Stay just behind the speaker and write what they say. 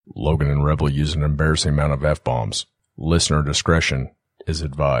Logan and Rebel use an embarrassing amount of F-bombs. Listener discretion is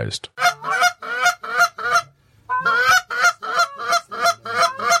advised.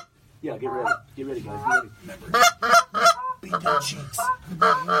 Yeah, get ready. Get ready, guys. Get ready. Beat those cheeks.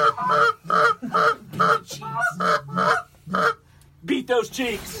 Beat those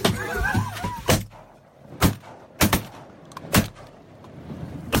cheeks.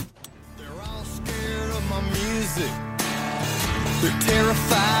 They're all scared of my music. They're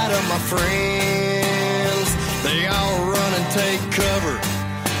terrified of my friends. They all run and take cover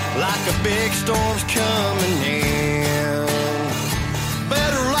like a big storm's coming in.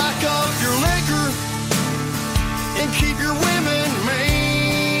 Better lock up your liquor and keep your women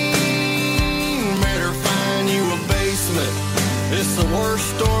mean. Better find you a basement. It's the worst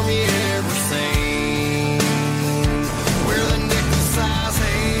storm you ever seen. We're the nickel-sized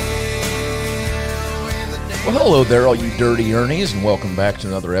hell and the Well, hello there, all you dirty Ernies, and welcome back to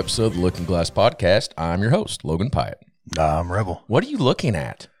another episode of the Looking Glass Podcast. I'm your host, Logan Pyatt. I'm Rebel. What are you looking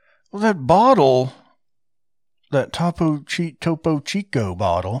at? Well, that bottle, that Topo Chico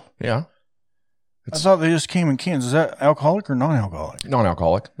bottle, Yeah, I thought they just came in cans. Is that alcoholic or non-alcoholic?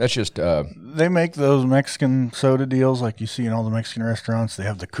 non-alcoholic. That's just, They make those Mexican soda deals like you see in all the Mexican restaurants. They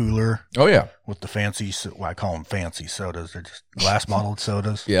have the cooler oh yeah, with the fancy, well, I call them fancy sodas. They're just glass bottled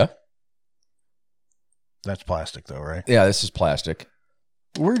sodas. yeah. That's plastic though, right? Yeah, this is plastic.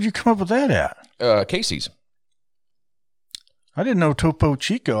 Where'd you come up with that at? Casey's. I didn't know Topo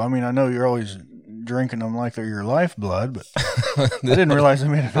Chico. I mean, I know you're always drinking them like they're your lifeblood, but I didn't realize they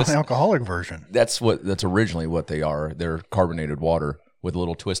made a non-alcoholic version. That's originally what they are. They're carbonated water with a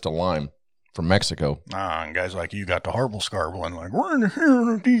little twist of lime from Mexico. And guys like you got the horrible scarbling like, we're in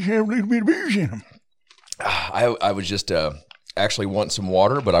here, these have a little bit of booze in them. I was just actually wanting some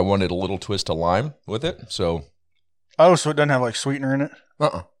water, but I wanted a little twist of lime with it. So, Oh, so it doesn't have like sweetener in it?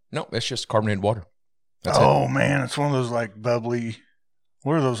 no, it's just carbonated water. That's Oh, man, it's one of those like bubbly,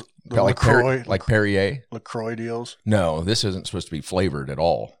 what are those? The like LaCroix, like Perrier. LaCroix deals? No, this isn't supposed to be flavored at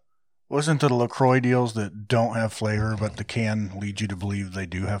all. Wasn't it the LaCroix deals that don't have flavor, but the can leads you to believe they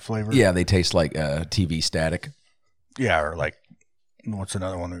do have flavor? Yeah, they taste like TV static. Yeah, or like, what's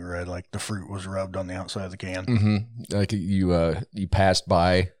another one we read? Like the fruit was rubbed on the outside of the can. Mm-hmm. Like you passed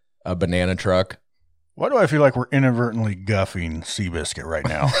by a banana truck. Why do I feel like we're inadvertently guffing Seabiscuit right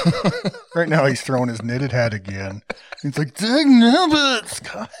now? Right now he's throwing his knitted hat again. He's like, dang nubbits,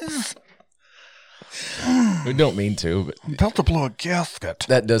 guys. We don't mean to, but I'm about to blow a gasket.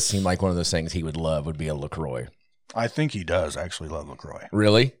 that does seem like one of those things he would love would be a LaCroix. I think he does actually love LaCroix.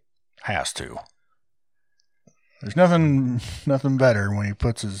 Really? Has to. There's nothing better when he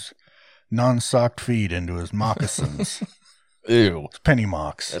puts his non-socked feet into his moccasins. Ew. His penny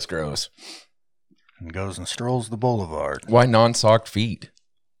mocks. That's gross. And goes and strolls the boulevard Why non-socked feet?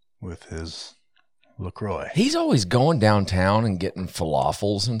 with his LaCroix. He's always going downtown and getting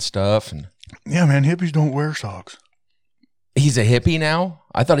falafels and stuff. And Yeah, man, hippies don't wear socks. he's a hippie now?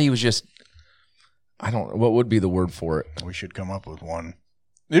 I thought he was just, I don't know, what would be the word for it? We should come up with one.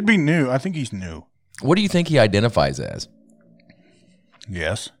 It'd be new. I think he's new. What do you think he identifies as?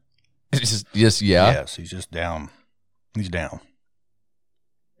 Yes. Just yeah? Yes, he's just down. He's down.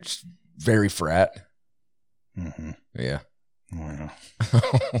 Just very frat. Mm-hmm. Yeah. Yeah.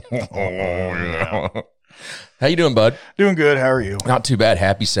 yeah. How you doing, bud? Doing good. How are you? Not too bad.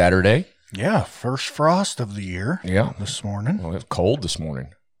 Happy Saturday. Yeah, first frost of the year. Yeah. This morning. Well, it was cold this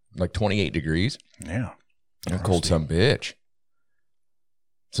morning. Like 28 degrees. Yeah. A cold some bitch.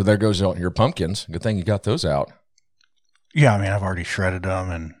 So there goes your pumpkins. Good thing you got those out. Yeah, I mean, I've already shredded them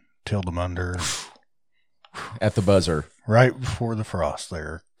and tilled them under At the buzzer. right before the frost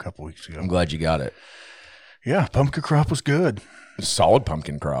there a couple weeks ago. I'm glad you got it. Yeah, pumpkin crop was good. Solid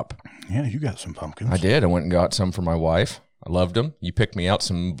pumpkin crop. Yeah, you got some pumpkins. I did. I went and got some for my wife. I loved them. You picked me out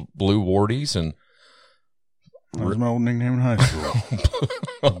some blue warties and That was my old nickname in high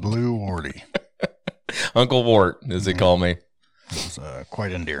school. Blue Warty. Uncle Wart, as they call me. It was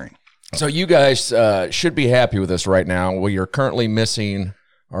quite endearing. So you guys should be happy with us right now. We are currently missing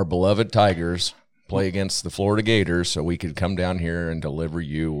our beloved Tigers play against the Florida Gators, so we could come down here and deliver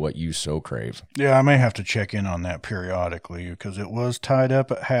you what you so crave. Yeah, I may have to check in on that periodically because it was tied up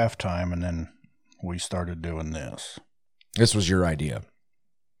at halftime, and then we started doing this. This was your idea.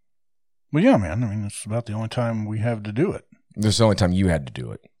 Well, yeah, man. I mean, it's about the only time we have to do it. This is the only time you had to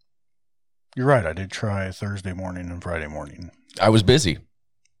do it. You're right. I did try Thursday morning and Friday morning. I was busy.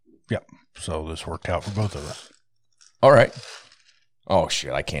 Yep. So this worked out for both of us. All right. Oh,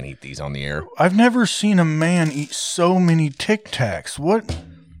 shit. I can't eat these on the air. I've never seen a man eat so many Tic Tacs. What?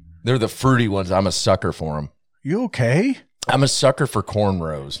 They're the fruity ones. I'm a sucker for them. You okay? I'm a sucker for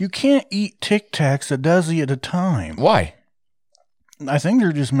cornrows. You can't eat Tic Tacs a dozen at a time. Why? I think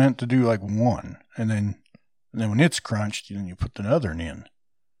they're just meant to do like one, and then when it's crunched, then you put the other in.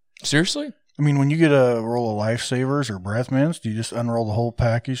 Seriously? I mean, when you get a roll of Lifesavers or Breath Mints, do you just unroll the whole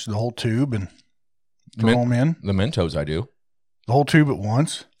package, the whole tube, and throw them in? The Mentos I do. The whole tube at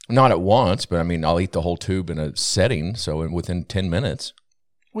once? Not at once, but I mean, I'll eat the whole tube in a setting, so within 10 minutes.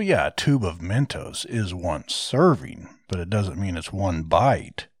 Well, yeah, a tube of Mentos is one serving, but it doesn't mean it's one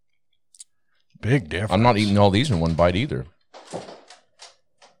bite. Big difference. I'm not eating all these in one bite either.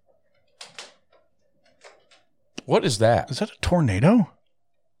 What is that? Is that a tornado?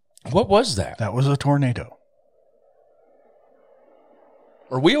 What was that? That was a tornado.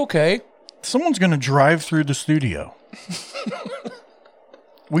 Are we okay? Someone's going to drive through the studio.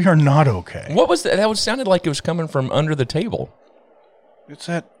 We are not okay. What was that? That sounded like it was coming from under the table. It's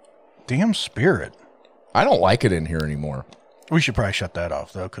that damn spirit. I don't like it in here anymore. We should probably shut that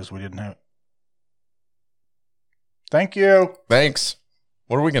off, though, because we didn't have it. Thank you. Thanks.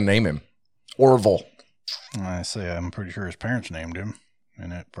 What are we going to name him? Orville. I say I'm pretty sure his parents named him,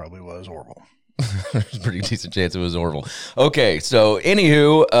 and it probably was Orville. There's a pretty decent chance it was Orville. Okay, so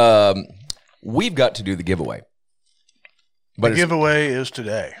anywho, we've got to do the giveaway. But the giveaway is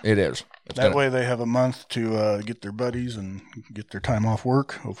today. It is. That way they have a month to get their buddies and get their time off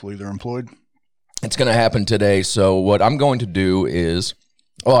work. Hopefully they're employed. It's going to happen today. So what I'm going to do is,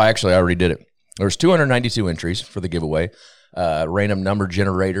 actually I already did it. There's 292 entries for the giveaway. Random number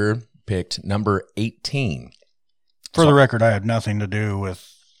generator picked number 18. For the record, I had nothing to do with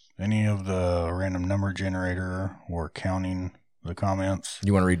any of the random number generator or counting the comments.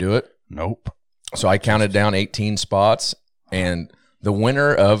 You want to redo it? Nope. So I counted down 18 spots, and the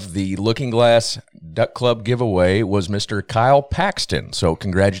winner of the Looking Glass Duck Club giveaway was Mr. Kyle Paxton. So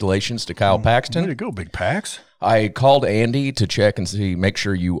congratulations to Kyle Paxton. Way to go, Big Pax. I called Andy to check and make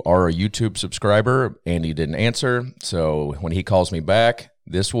sure you are a YouTube subscriber. Andy didn't answer. So when he calls me back,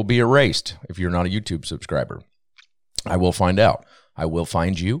 this will be erased if you're not a YouTube subscriber. I will find out. I will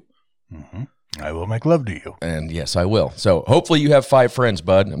find you. Mm-hmm. I will make love to you. And yes, I will. So hopefully you have 5 friends,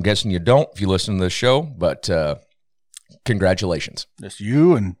 bud. I'm guessing you don't if you listen to this show, but congratulations. It's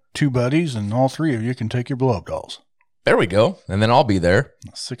you and 2 buddies, and all 3 of you can take your blow-up dolls. There we go. And then I'll be there.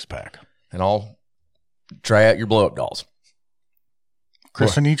 A 6-pack. And I'll try out your blow-up dolls.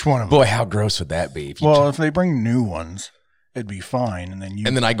 Christen each one of them. Boy, how gross would that be? If they bring new ones, it'd be fine. And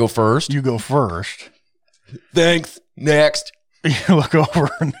then I go first? You go first. Thanks. Next. You look over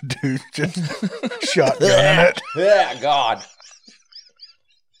and the dude just shotgunning it. Yeah, God.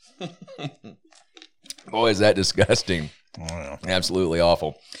 Boy, is that disgusting. Wow. Absolutely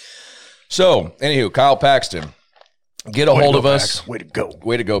awful. So, anywho, Kyle Paxton, get a hold of us. Pax. Way to go.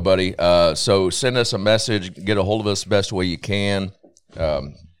 Way to go, buddy. So send us a message. Get a hold of us the best way you can.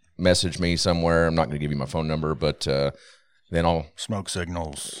 Message me somewhere. I'm not going to give you my phone number, but then I'll... Smoke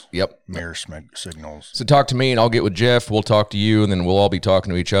signals. Yep. Mirror signals. So talk to me, and I'll get with Jeff. We'll talk to you, and then we'll all be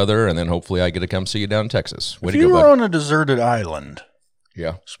talking to each other, and then hopefully I get to come see you down in Texas. Way if to you go, were bud. on a deserted island,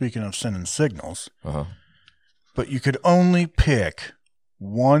 Yeah. speaking of sending signals, Uh-huh. but you could only pick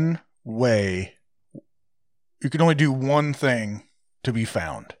one way. You can only do one thing to be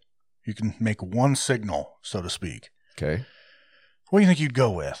found. You can make one signal, so to speak. Okay. What do you think you'd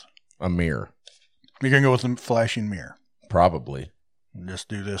go with? A mirror. You're going to go with the flashing mirror. Probably. And just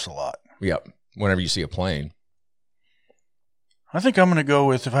do this a lot. Yep. Whenever you see a plane. I think I'm going to go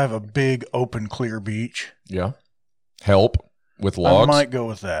with if I have a big, open, clear beach. Yeah. Help with logs. I might go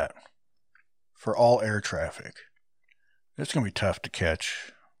with that for all air traffic. It's going to be tough to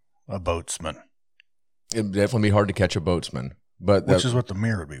catch a boatsman. It'd definitely be hard to catch a boatsman. But Which is what the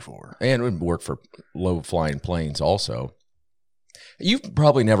mirror would be for. And it would work for low-flying planes also. You've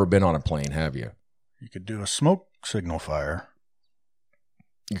probably never been on a plane, have you? You could do a smoke signal fire.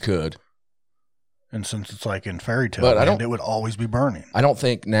 You could. And since it's like in fairy tale But land, it would always be burning. I don't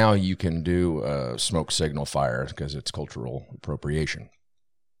think now you can do a smoke signal fire because it's cultural appropriation.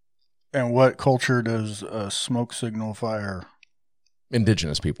 And what culture does a smoke signal fire?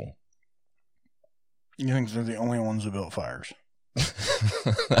 Indigenous people. You think they're the only ones who built fires?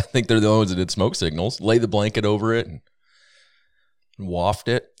 I think they're the ones that did smoke signals. Lay the blanket over it and waft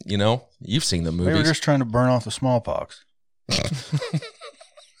it, you know? You've seen the movies. They were just trying to burn off the smallpox.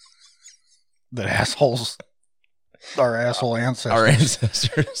 That assholes, our asshole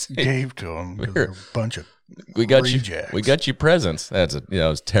ancestors, gave to them because they're a bunch of rejects. We got you presents. That's a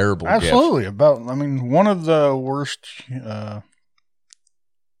it's a terrible Absolutely. gift. One of the worst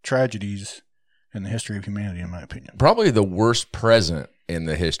tragedies in the history of humanity, in my opinion. Probably the worst present in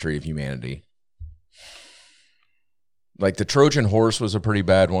the history of humanity. Like the Trojan horse was a pretty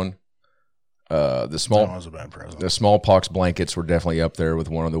bad one. That was a bad present. The smallpox blankets were definitely up there with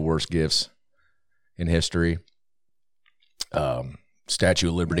one of the worst gifts in history. Statue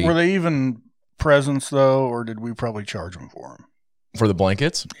of Liberty. Were they even presents, though, or did we probably charge them for them? For the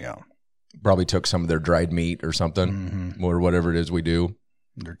blankets? Yeah. Probably took some of their dried meat or something, or whatever it is we do.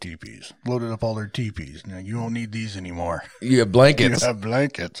 Their teepees. Loaded up all their teepees. Now, you don't need these anymore. You have blankets. You have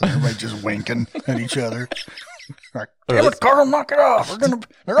blankets. Everybody just winking at each other. Like, damn it, Carl, knock it off.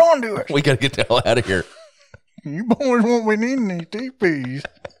 They're on to us. We got to get the hell out of here. You boys won't be needing these teepees.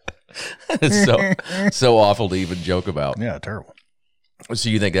 It's so awful to even joke about. Yeah, terrible. So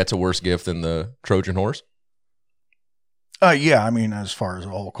you think that's a worse gift than the Trojan horse? Yeah, I mean, as far as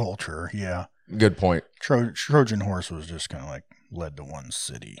all culture, yeah. Good point. Trojan horse was just kind of like led to one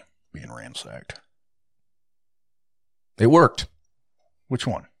city being ransacked. It worked. Which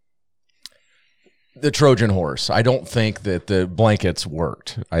one? The Trojan horse. I don't think that the blankets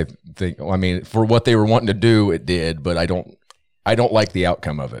worked. I mean, for what they were wanting to do, it did, but I don't like the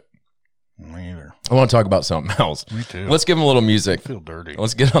outcome of it. Me either. I want to talk about something else. Me too. Let's give them a little music. I feel dirty.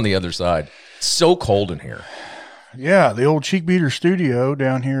 Let's get on the other side. It's so cold in here. Yeah, the old Cheek Beater studio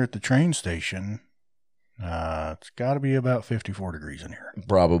down here at the train station. It's got to be about 54 degrees in here.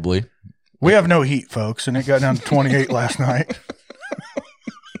 Probably. We have no heat, folks, and it got down to 28 last night.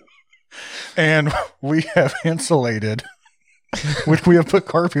 And we have insulated, which we have put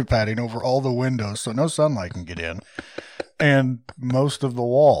carpet padding over all the windows so no sunlight can get in, and most of the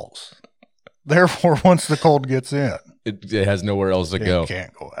walls. Therefore, once the cold gets in, it has nowhere else to go. It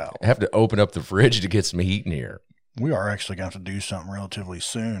can't go out. I have to open up the fridge to get some heat in here. We are actually going to have to do something relatively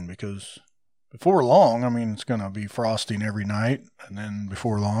soon because before long, I mean, it's going to be frosting every night, and then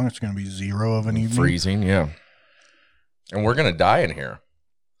before long, it's going to be 0 of an evening. Freezing, yeah. And we're going to die in here.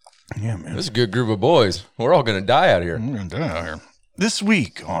 Yeah, man. This is a good group of boys. We're all going to die out here. We're going to die out here. This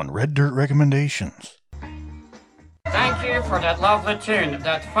week on Red Dirt Recommendations. Thank you for that lovely tune.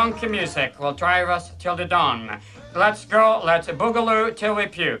 That funky music will drive us till the dawn. Let's go, let's boogaloo till we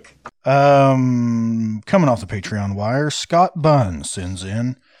puke. Coming off the Patreon wire, Scott Bunn sends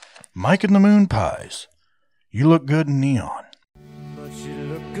in Mike and the Moon Pies. You look good in neon. But you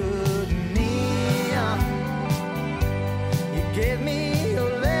look good in neon. You gave me your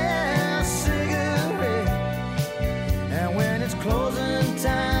last cigarette. And when it's closing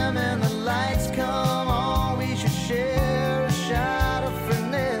time and the lights come on, we should share a shot of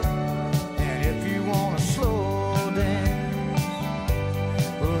Fernet. And if you want to slow dance,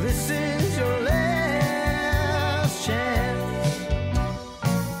 well, this is your last chance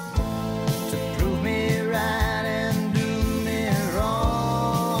to prove me right and do me wrong.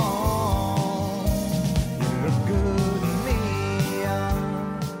 You look good in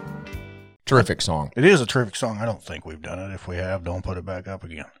neon. Terrific song. It is a terrific song. I don't think we've done it. If we have, don't put it back up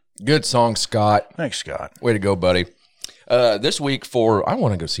again. Good song, Scott. Thanks, Scott. Way to go, buddy. This week I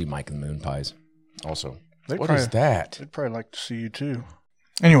want to go see Mike and the Moon Pies. Also, what is that? I'd probably like to see you too.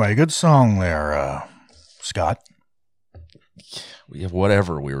 Anyway, good song there, Scott. We have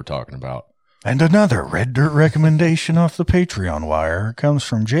whatever we were talking about. And another Red Dirt recommendation off the Patreon wire comes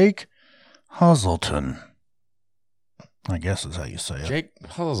from Jake Hazelton. I guess is how you say it. Jake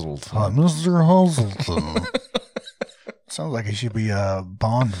Hazelton. Mr. Hazelton. Sounds like he should be a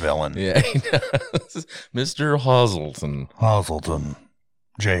Bond villain. Yeah, he does. Mr. Hazelton. Hazelton.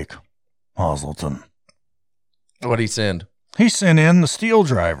 Jake Hazelton. What'd he send? He sent in the Steel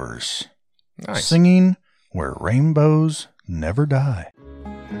Drivers. Nice. Singing Where Rainbows Never Die.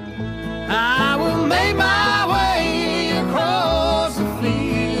 I will make my way across the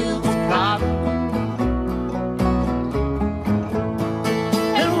fields of cotton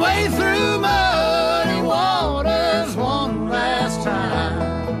and wade through muddy waters one last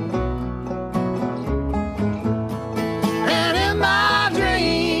time. And in my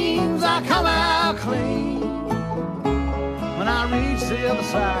dreams I come out clean when I reach the other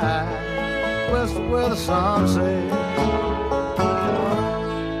side, west of where the sun sets,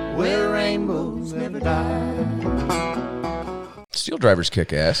 where rainbows never die. Steel Drivers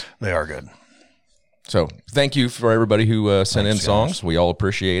kick ass. They are good. So thank you for everybody who sent in Thanks, songs. guys. We all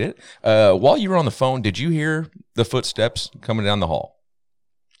appreciate it. While you were on the phone, did you hear the footsteps coming down the hall?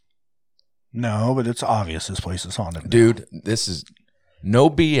 No, but it's obvious this place is haunted. Dude, this is no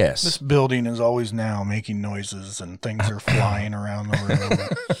BS. This building is always now making noises and things are flying around the room.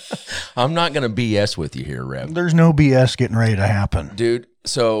 I'm not going to BS with you here, Rev. There's no BS getting ready to happen. Dude,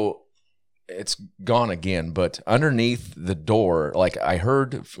 so it's gone again, but underneath the door, like I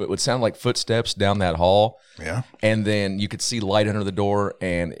heard, it would sound like footsteps down that hall, Yeah. and then you could see light under the door,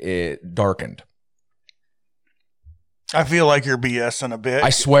 and it darkened. I feel like you're BSing a bit. I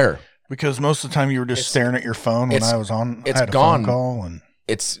swear. Because most of the time you were just staring at your phone when I was on. It's I had a gone. phone call and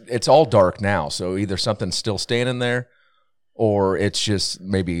It's all dark now, so either something's still standing there, or it's just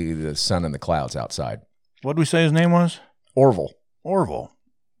maybe the sun and the clouds outside. what did we say his name was? Orville. Orville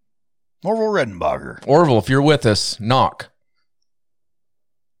Redenbacher. Orville, if you're with us, knock.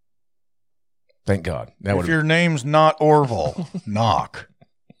 Thank God. That If would your name's not Orville, knock.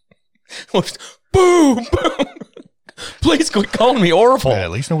 boom, boom. Please quit calling me Orville. Yeah, at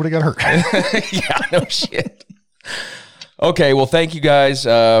least nobody got hurt. Yeah, no shit. Okay, well, thank you guys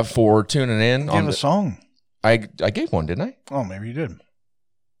for tuning in. Give a song. I gave one, didn't I? Oh, maybe you did.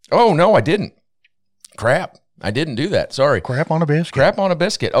 Oh, no, I didn't. Crap. I didn't do that. Sorry. Crap on a biscuit. Crap on a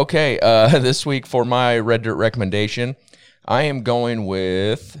biscuit. Okay, this week for my Red Dirt recommendation, I am going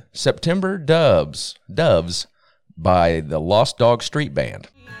with September Doves by the Lost Dog Street Band.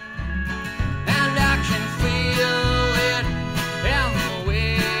 And I can feel it in the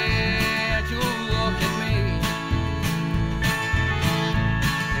way you look at me.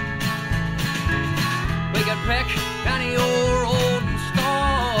 We could pick any old road and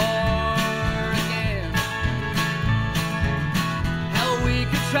start again. Hell, we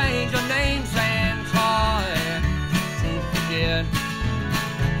could change our names and try to forget.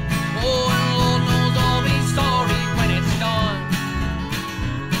 Oh, and Lord knows I'll be sorry when it's done.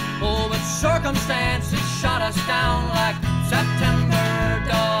 Oh, but circumstances shut us down like September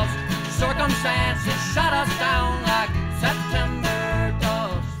doves. Circumstances shut us down like September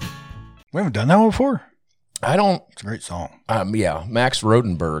doves. We haven't done that one before. I don't. It's a great song. Yeah, Max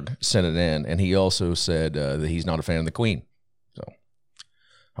Rodenberg sent it in, and he also said that he's not a fan of the Queen. So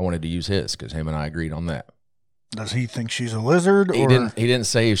I wanted to use his because him and I agreed on that. Does he think she's a lizard? He Or didn't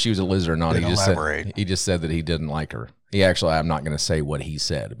say if she was a lizard or not. Didn't elaborate. He just said that he didn't like her. I'm not going to say what he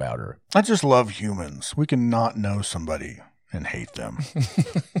said about her. I just love humans. We can not know somebody and hate them.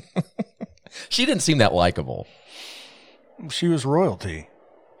 She didn't seem that likable. She was royalty.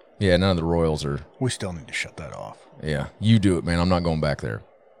 Yeah, none of the royals are. We still need to shut that off. Yeah, you do it, man. I'm not going back there.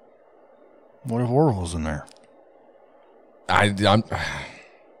 What if Orville's in there? I'm.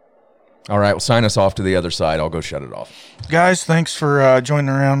 All right, well, sign us off to the other side. I'll go shut it off. Guys, thanks for joining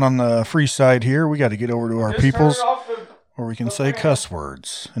around on the free side here. We got to get over to our peoples where we can say cuss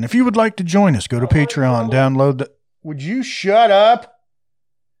words. And if you would like to join us, go to Patreon, download the... Would you shut up?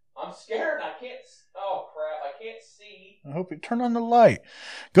 I'm scared. I can't. Oh, crap. I can't see. I hope you turn on the light.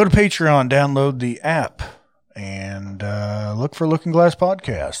 Go to Patreon, download the app, and look for Looking Glass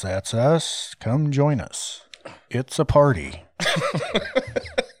Podcast. That's us. Come join us. It's a party.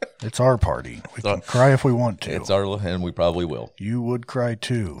 It's our party. We can cry if we want to. It's our, and we probably will. You would cry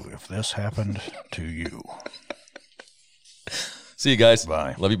too if this happened to you. See you guys.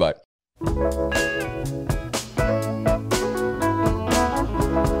 Bye. Love you. Bye.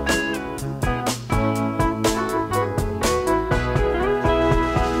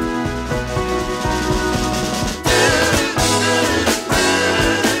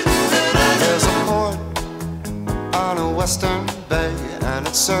 There's a port on a western bay, and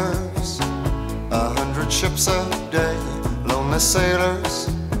it serves 100 ships a day. Lonely sailors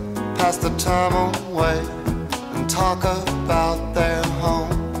pass the time away and talk about their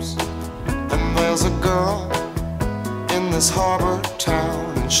homes. And there's a girl in this harbor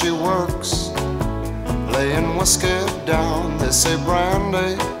town, and she works laying whiskey down. They say,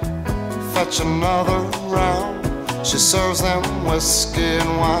 Brandy, fetch another round. She serves them whiskey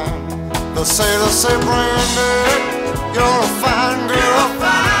and wine. They'll say, Brandy, you're a fine girl.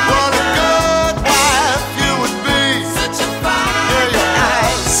 What a good wife you would be. Such a fine girl. Yeah, your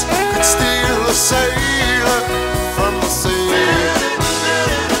eyes could steal a sailor from the sea.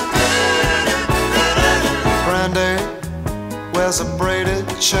 Brandy wears a braided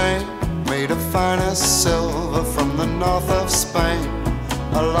chain made of finest silver from the north of Spain.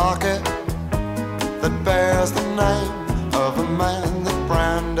 A locket that bears the name of a man that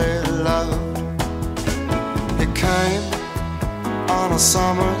Brandy loved. He came on a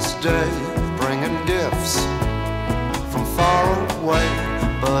summer's day, bringing gifts from far away,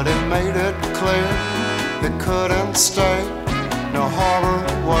 but he made it clear he couldn't stay. No harbor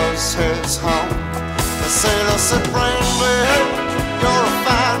was his home. The sailor said, Brandy, you're a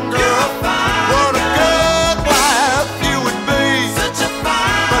fine girl. What a good wife you would be. Such a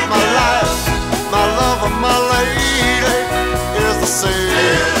fine but my life, my love, and my lady is the sea.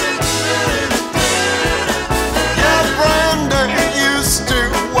 Yeah, Brandy used to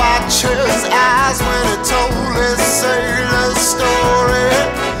watch his eyes when he told his sailor story.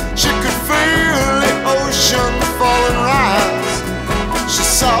 She could feel the ocean fall and rise. She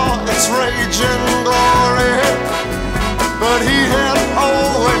saw its raging glory.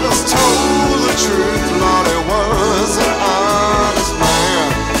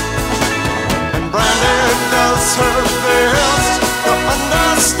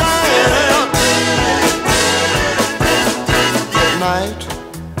 night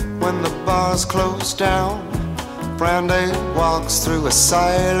when the bars close down, Brandy walks through a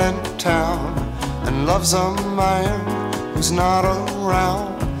silent town and loves a man who's not around.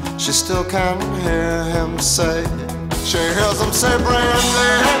 She still can hear him say, she hears him say,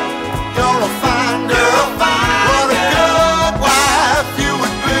 Brandy, you're a fine